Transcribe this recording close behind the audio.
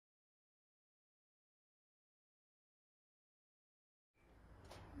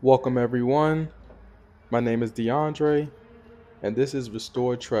Welcome everyone. My name is DeAndre, and this is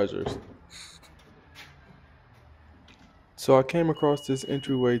Restored Treasures. So I came across this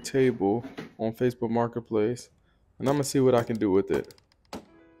entryway table on Facebook Marketplace, and I'm gonna see what I can do with it.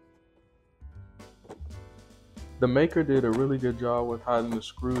 The maker did a really good job with hiding the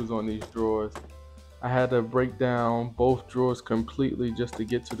screws on these drawers. I had to break down both drawers completely just to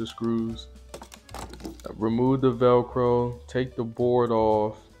get to the screws. Remove the Velcro, take the board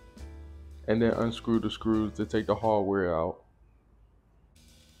off, and then unscrew the screws to take the hardware out.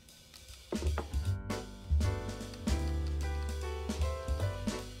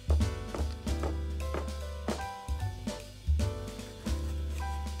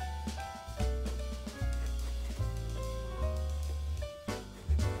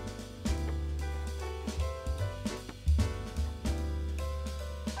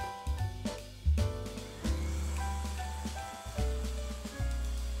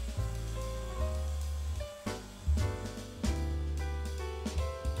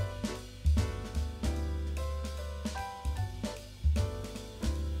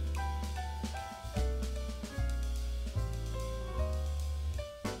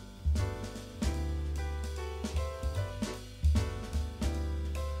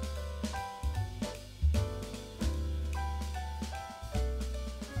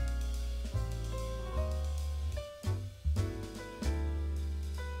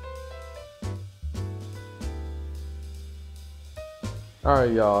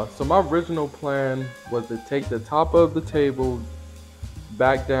 Alright y'all, so my original plan was to take the top of the table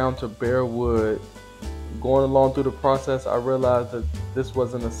back down to bare wood. Going along through the process, I realized that this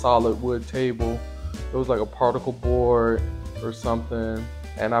wasn't a solid wood table. It was like a particle board or something,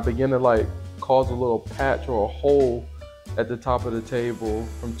 and I began to cause a little patch or a hole at the top of the table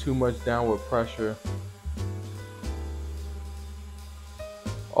from too much downward pressure.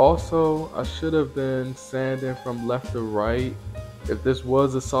 Also, I should have been sanding from left to right. If this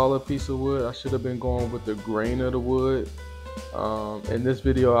was a solid piece of wood, I should have been going with the grain of the wood. In this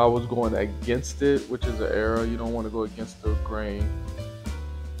video, I was going against it, which is an error. You don't want to go against the grain.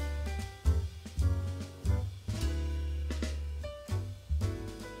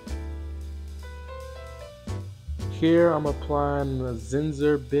 Here, I'm applying the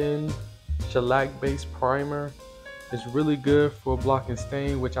Zinsser Bin shellac-based primer. It's really good for blocking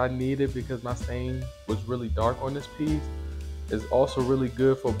stain, which I needed because my stain was really dark on this piece. It's also really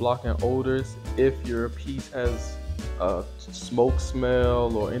good for blocking odors if your piece has a smoke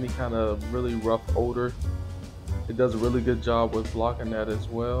smell or any kind of really rough odor. It does a really good job with blocking that as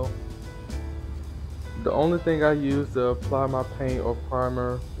well. The only thing I used to apply my paint or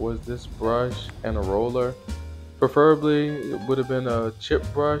primer was this brush and a roller. Preferably it would have been a chip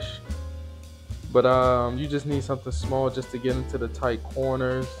brush, but you just need something small just to get into the tight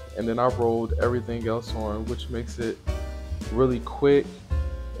corners, and then I rolled everything else on, which makes it really quick.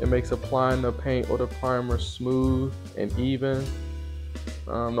 It makes applying the paint or the primer smooth and even.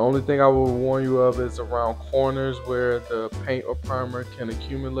 The only thing I will warn you of is around corners where the paint or primer can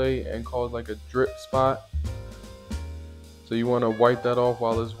accumulate and cause like a drip spot. So you want to wipe that off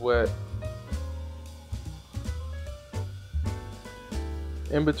while it's wet.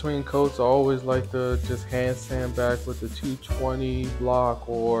 In between coats, I always like to just hand sand back with the 220 block,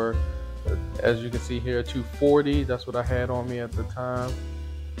 or as you can see here, 240. That's what I had on me at the time.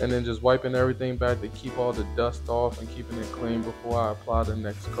 And then just wiping everything back to keep all the dust off and keeping it clean before I apply the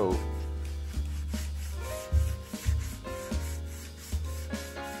next coat.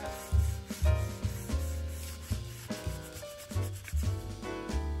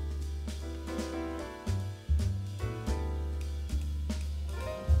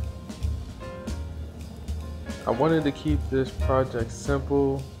 I wanted to keep this project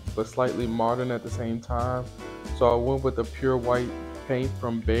simple but slightly modern at the same time, so I went with the pure white paint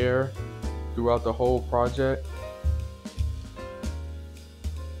from Behr throughout the whole project.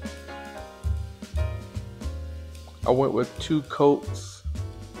 I went with 2 coats,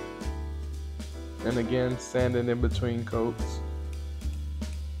 and again sanding in between coats.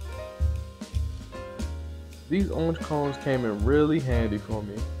 These orange cones came in really handy for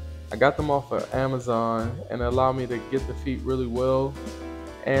me. I got them off of Amazon, and it allowed me to get the feet really well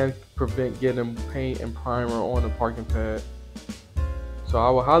and prevent getting paint and primer on the parking pad. So I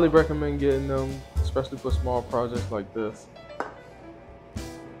would highly recommend getting them, especially for small projects like this.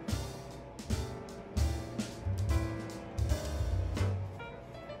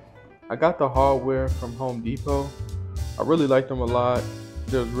 I got the hardware from Home Depot. I really liked them a lot.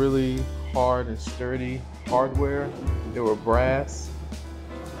 They was really hard and sturdy hardware. They were brass,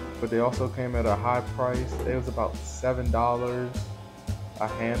 but they also came at a high price. It was about $7. a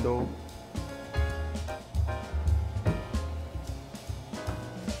handle.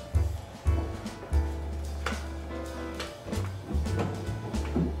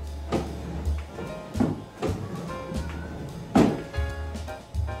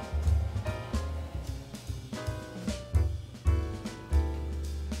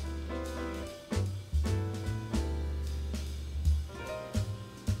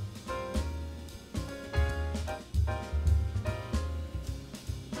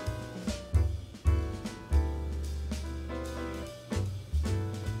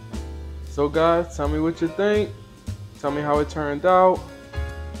 So guys, tell me what you think. Tell me how it turned out.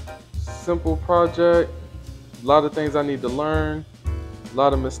 Simple project. A lot of things I need to learn. A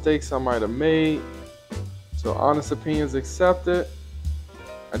lot of mistakes I might have made. So honest opinions accepted.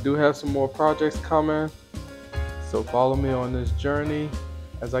 I do have some more projects coming. So follow me on this journey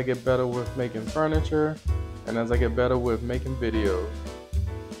as I get better with making furniture and as I get better with making videos.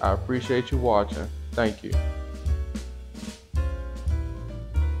 I appreciate you watching. Thank you.